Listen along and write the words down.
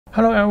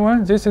Hello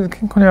everyone, this is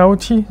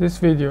IoT. This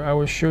video I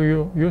will show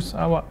you use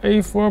our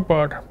A4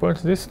 board, but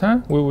this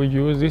time we will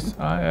use this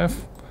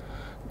IF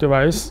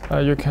device.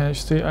 You can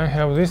see I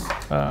have this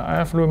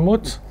IF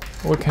remote.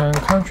 We can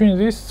control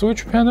this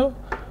switch panel,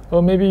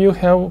 or maybe you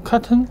have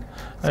curtain.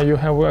 You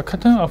have a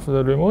curtain of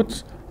the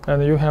remote,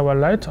 and you have a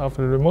light of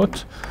the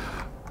remote.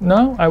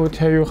 Now I will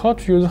tell you how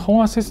to use Home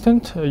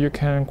Assistant. You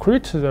can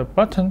create the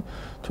button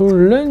to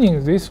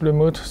learning this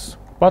remote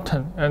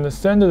button and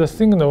send the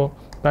signal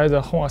by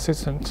the Home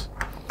Assistant.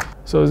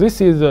 So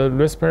this is the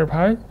Raspberry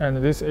Pi and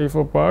this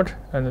A4 board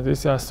and this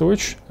is a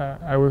switch.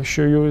 I will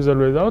show you the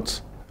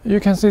results.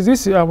 You can see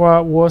this is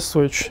our wall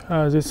switch.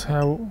 This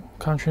have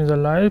control the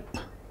light,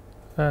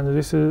 and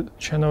this is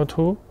channel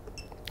 2.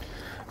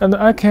 And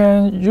I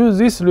can use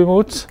this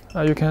remote.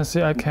 You can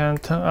see I can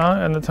turn on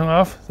and turn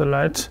off the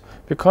light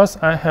because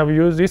I have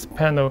used this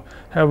panel,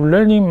 have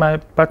learning my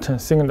button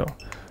signal,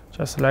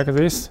 just like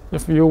this.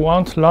 If you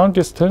want long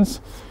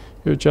distance,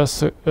 you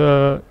just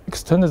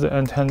extend the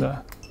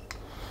antenna.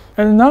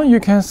 And now you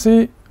can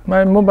see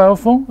my mobile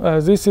phone.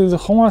 This is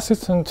Home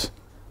Assistant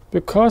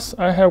because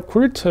I have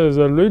created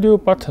the radio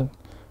button.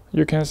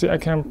 You can see I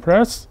can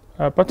press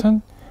a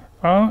button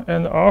on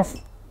and off,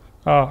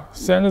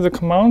 send the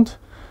command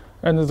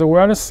and the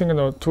wireless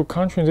signal to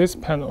control this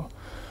panel.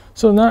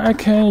 So now I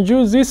can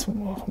use this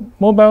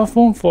mobile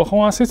phone for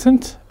Home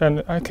Assistant,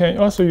 and I can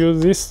also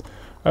use this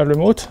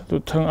remote to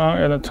turn on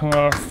and turn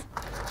off.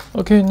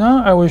 Okay,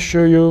 now I will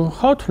show you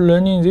how to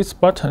learning this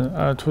button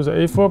to the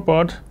A4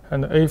 board,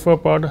 and the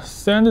A4 board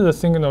send the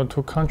signal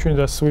to control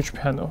the switch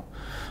panel.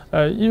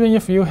 Even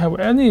if you have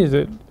any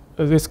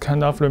this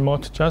kind of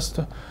remote, just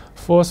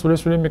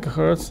 433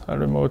 MHz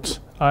remote,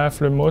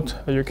 IF remote,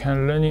 you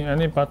can learning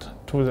any button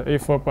to the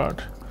A4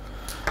 board.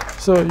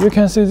 So you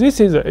can see this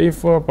is the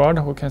A4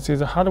 board. We can see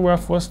the hardware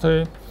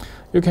firstly.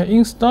 You can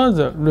install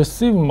the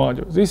receive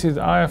module. This is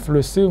IF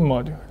receive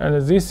module,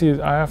 and this is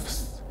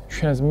IF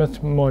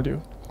transmit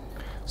module.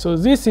 So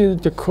this is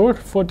decode.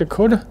 For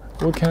decode,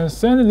 we can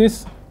send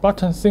this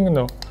button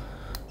signal.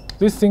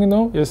 This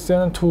signal is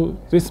sent to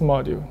this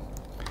module,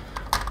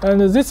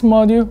 and this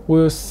module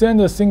will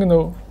send the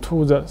signal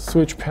to the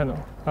switch panel.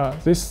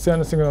 This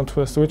sends signal to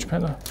the switch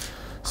panel.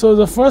 So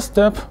the first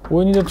step,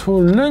 we need to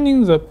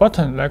learning the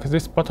button, like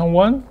this button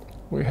 1.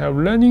 We have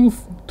learning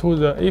to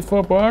the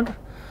A4 board,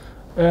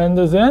 and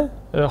then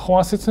the Home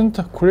Assistant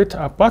create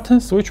a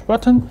button, switch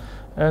button,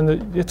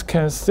 and it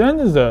can send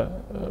the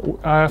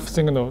IF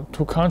signal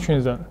to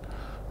control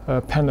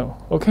the panel.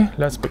 Okay,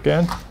 let's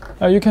begin.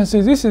 You can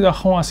see this is a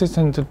Home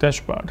Assistant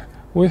dashboard.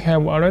 We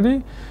have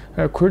already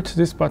created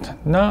this button.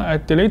 Now I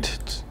delete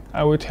it.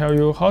 I will tell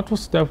you how to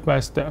step by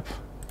step.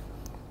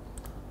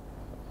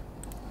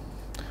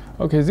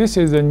 Okay, this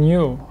is a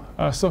new.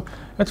 So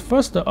at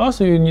first,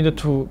 also you need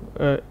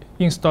to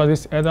install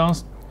this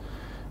add-ons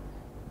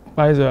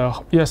by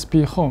the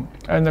ESPHome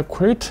and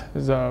create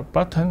the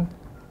button,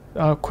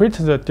 create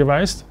the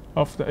device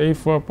of the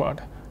A4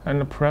 board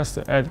and press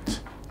the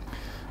edit.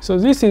 So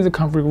this is the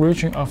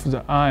configuration of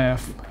the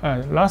IF.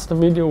 Last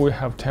video we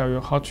have tell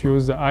you how to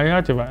use the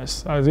IR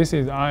device. This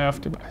is the IF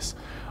device.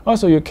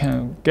 Also you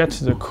can get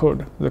the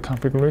code, the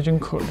configuration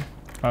code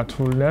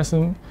to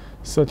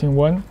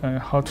Lesson31 and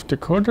how to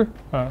decode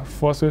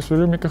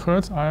 433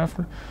 MHz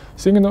IF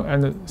signal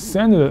and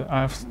send the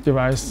IF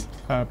device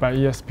by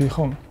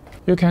ESPHome.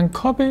 You can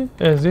copy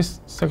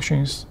these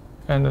sections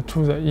and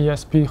to the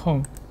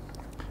ESPHome.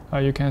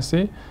 You can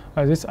see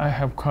this I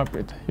have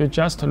copied. You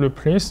just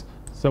replace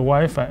the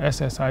Wi-Fi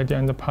SSID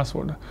and the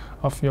password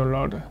of your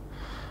router.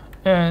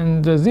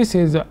 And this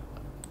is the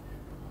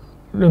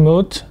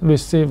remote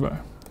receiver.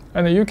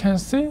 And you can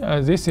see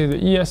this is the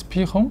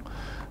ESPHome.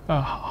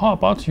 How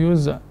about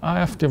use the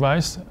IF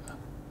device?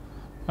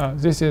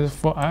 This is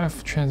for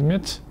IF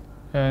transmit,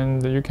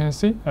 and you can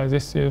see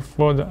this is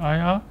for the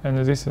IR, and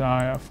this is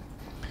IF.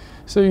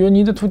 So you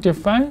need to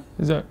define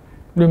the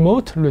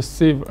remote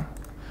receiver.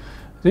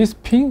 This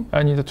pin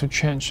I need to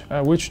change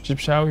which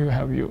GPIO you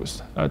have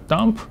used.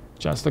 Dump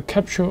just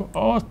capture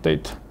all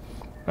data,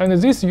 and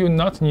this you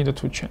not need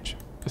to change.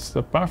 It's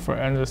the buffer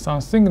and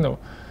some signal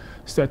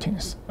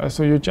settings.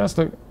 So you just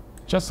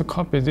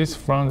copy this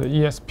from the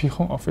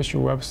ESPHome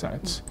official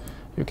website.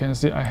 You can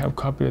see I have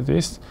copied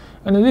this,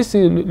 and this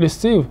is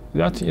receive.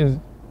 That is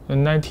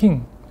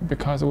 19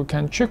 because we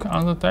can check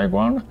on the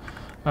diagram.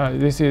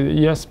 This is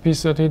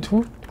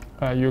ESP32.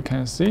 You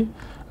can see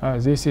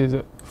this is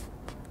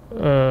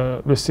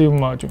receive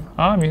module.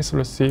 R means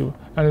receive,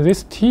 and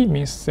this T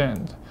means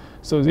send.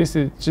 So this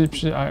is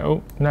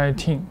GPIO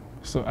 19.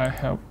 So I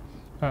have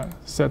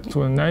set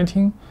to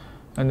 19,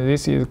 and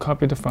this is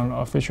copied from the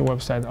official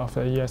website of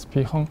the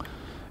ESPHome.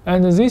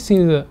 And this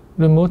is the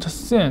remote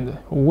send,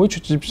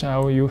 which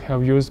GPIO you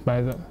have used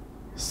by the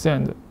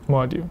send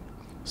module.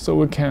 So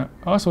we can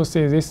also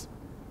see this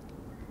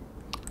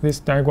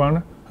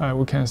diagram.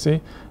 We can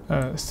see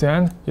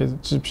send is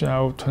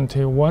GPIO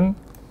 21.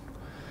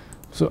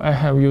 So I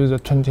have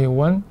used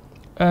 21,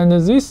 and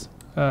this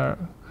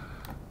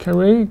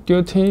carry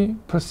duty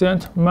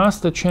 %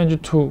 must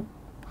change to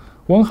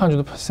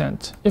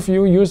 100%. If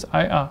you use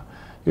IR,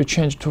 you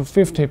change to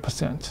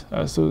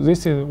 50%. So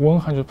this is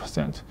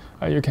 100%.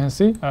 You can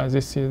see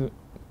this is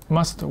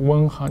must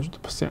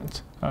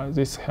 100%.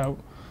 This help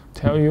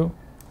tell you.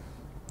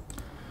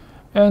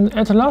 And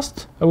at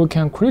last, we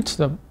can create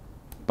the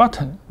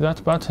button.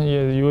 That button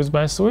is used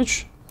by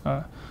switch,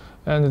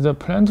 and the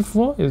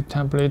platform is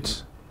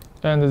template,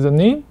 and the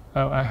name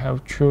I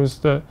have choose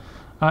the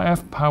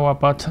RF power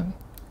button,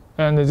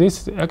 and this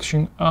is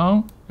action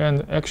on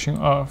and action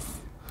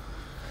off.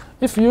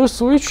 If you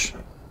switch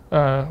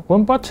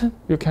one button,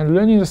 you can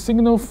learn the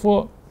signal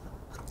for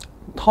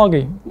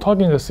toggling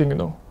the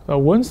signal.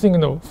 One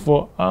signal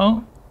for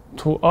on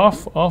to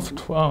off, off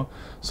to on,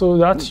 so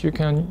that you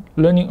can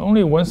learning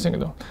only one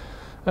signal.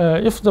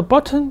 If the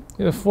button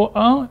is for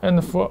on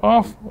and for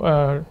off,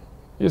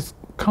 is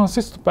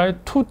consist by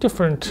two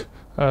different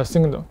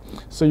signal,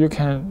 so you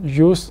can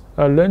use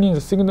learning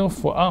the signal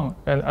for on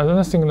and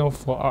another signal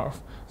for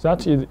off.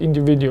 That is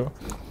individual.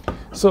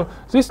 So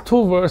these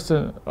two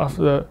versions of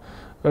the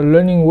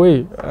learning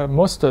way,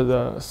 most of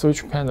the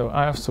switch panel,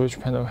 RF switch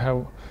panel,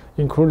 have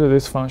included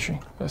this function.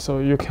 So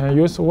you can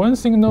use one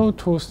signal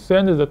to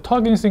send the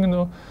toggling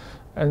signal,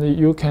 and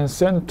you can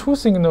send two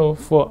signals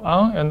for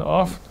on and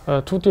off,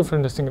 two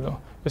different signals.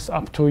 It's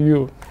up to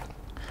you.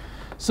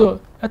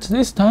 So at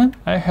this time,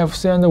 I have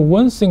sent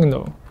one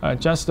signal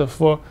just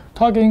for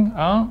toggling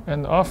on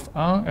and off,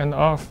 on and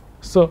off.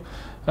 So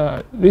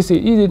this is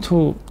easy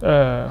to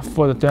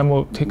for the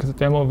demo, take the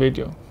demo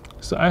video.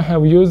 So I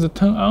have used the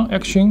turn on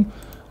action.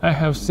 I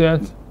have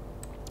sent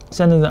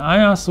the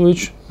IR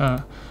switch.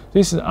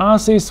 This is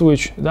RC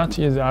switch. That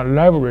is a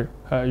library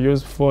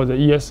used for the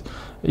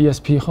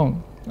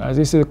ESPHome.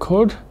 This is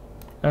code,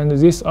 and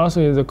this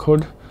also is the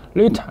code.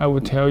 Later I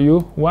will tell you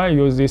why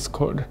use this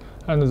code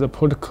and the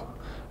protocol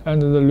and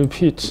the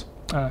repeat.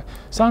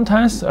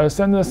 Sometimes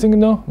send the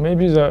signal,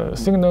 maybe the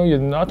signal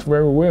is not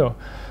very well,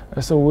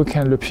 so we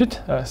can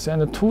repeat,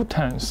 send 2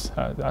 times.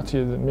 That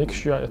is make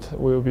sure it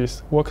will be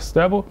work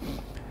stable.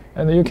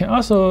 And you can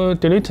also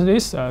delete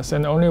this,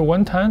 send only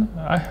 1 time.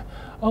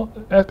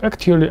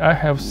 Actually, I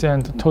have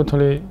sent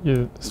totally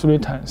 3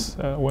 times,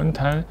 1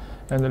 time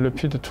and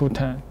repeat 2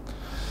 times.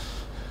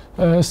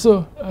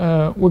 So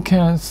we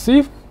can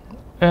save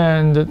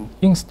and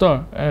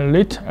install, and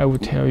later I will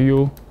tell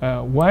you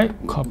why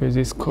copy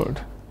this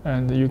code.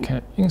 And you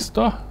can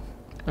install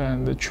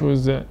and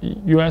choose the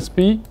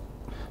USB,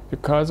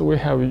 because we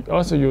have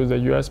also used the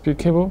USB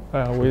cable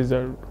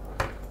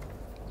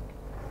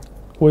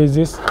with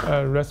this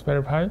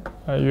Raspberry Pi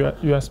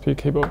USB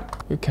cable.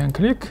 You can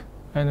click,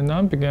 and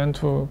now begin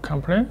to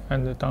compile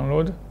and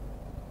download.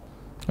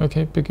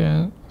 Okay,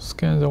 begin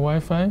scan the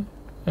Wi-Fi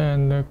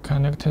and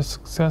connected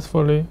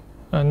successfully.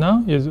 And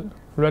now is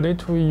ready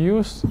to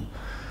use.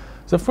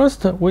 The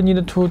first we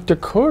need to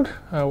decode.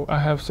 I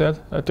have said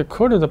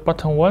decode the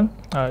button 1.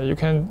 You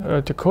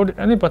can decode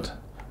any button.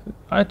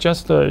 I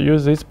just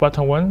use this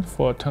button 1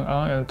 for turn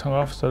on and turn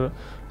off the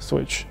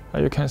switch.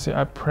 You can see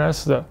I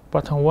press the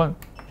button 1.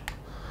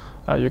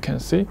 You can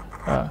see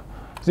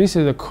this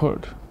is the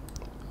code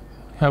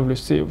have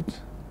received.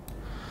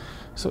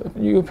 So if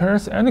you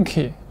press any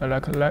key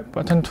like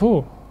button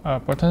 2,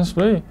 button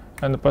 3,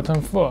 and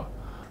button 4,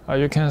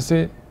 you can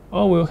see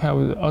all will have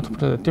the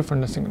output a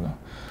different signal.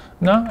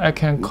 Now I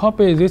can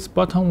copy this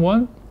button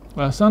 1.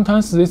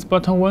 Sometimes this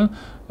button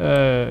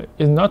 1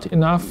 is not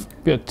enough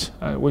bit.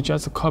 We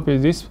just copy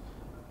this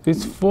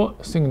 4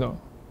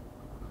 signal.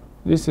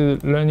 This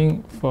is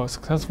learning for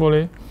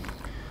successfully,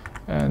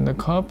 and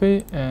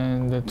copy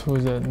and to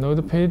the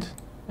notepad,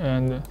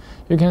 and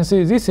you can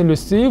see this is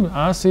received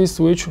RC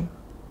switch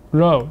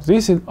row.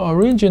 This is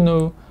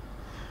original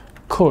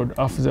code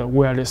of the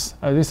wireless.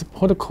 This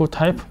protocol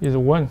type is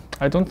 1.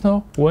 I don't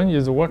know 1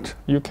 is what.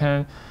 You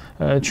can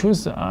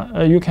choose.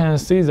 You can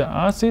see the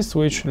RC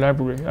switch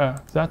library.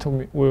 That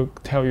will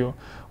tell you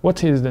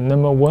what is the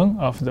number 1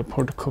 of the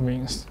protocol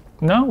means.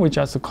 Now we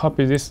just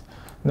copy this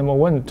number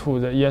 1 to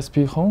the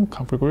ESPHome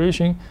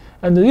configuration,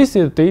 and this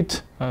is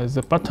date,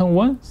 the button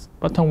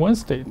 1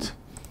 state.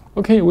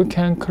 Okay, we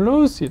can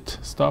close it,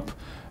 stop,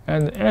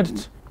 and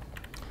edit.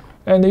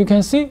 And you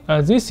can see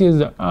this is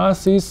the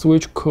RC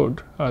switch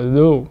code,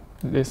 row.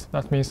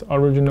 That means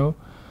original.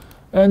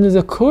 And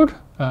the code,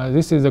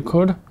 this is the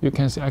code. You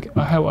can see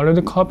I have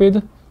already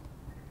copied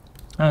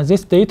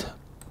this date.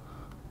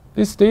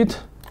 This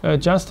date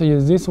just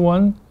is this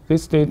one,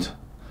 this date.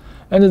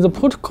 And the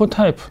protocol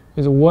type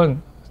is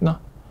 1. No,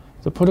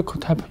 the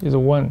protocol type is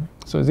 1.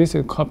 So this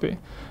is copy.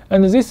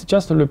 And this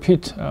just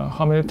repeat.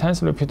 How many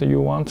times repeat you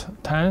want?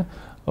 10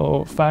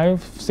 or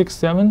 5, 6,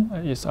 7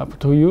 is up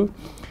to you.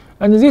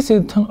 And this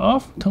is turn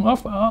off. Turn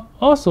off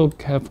also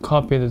have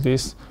copied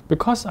this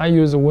because I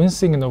use 1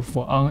 signal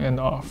for on and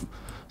off.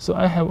 So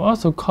I have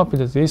also copied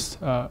this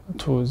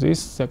to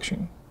this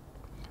section,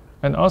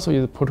 and also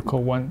is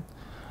protocol 1.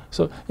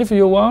 So if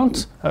you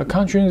want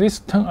control this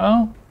turn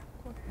on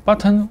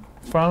button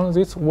from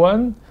this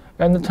 1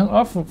 and turn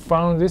off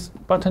from this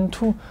button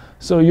 2,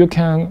 so you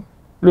can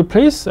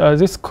replace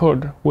this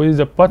code with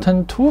the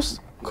button 2's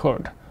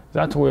code.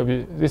 That will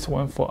be this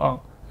one for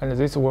on and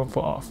this one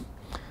for off.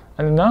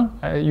 And now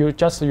you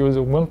just use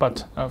one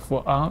button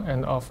for on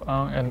and off,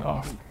 on and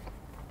off.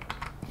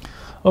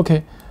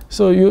 Okay,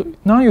 so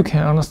now you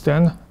can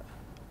understand.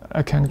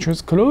 I can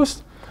choose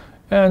close,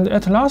 and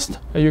at last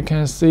you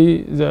can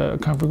see the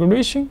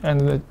configuration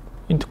and the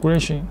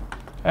integration,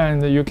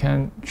 and you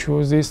can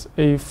choose this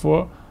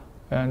A4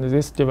 and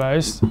this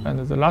device, and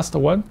the last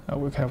one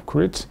we have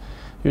create.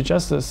 You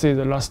just see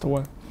the last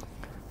one,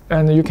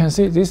 and you can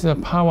see this is a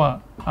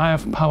power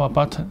IF power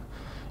button.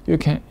 You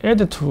can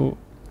add to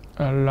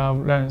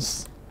love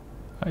length.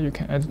 You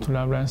can add to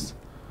love length.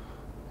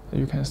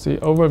 You can see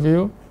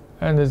overview,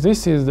 and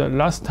this is the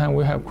last time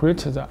we have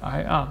created the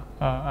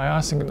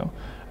IR signal,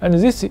 and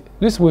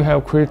this we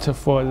have created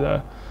for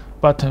the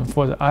button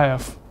for the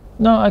IF.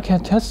 Now I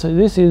can test.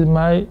 This is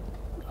my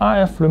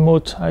IF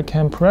remote. I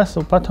can press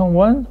button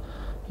 1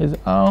 is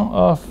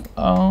on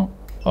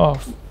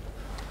off.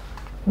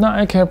 Now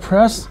I can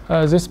press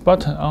this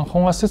button on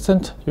Home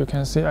Assistant. You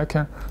can see I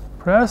can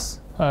press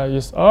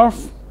is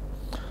off,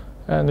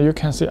 and you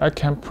can see I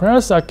can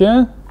press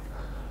again.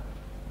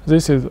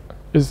 This is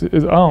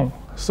on.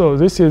 So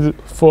this is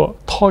for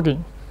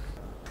toggling.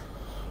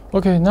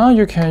 Okay, now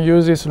you can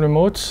use this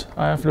remote,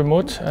 IF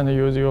remote, and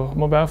use your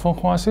mobile phone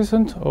Home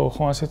Assistant or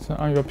Home Assistant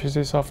on your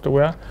PC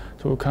software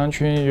to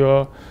control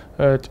your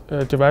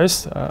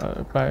device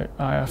by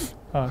IF.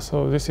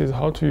 So this is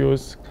how to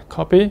use,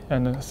 copy,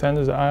 and send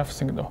the IF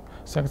signal.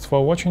 Thanks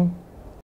for watching.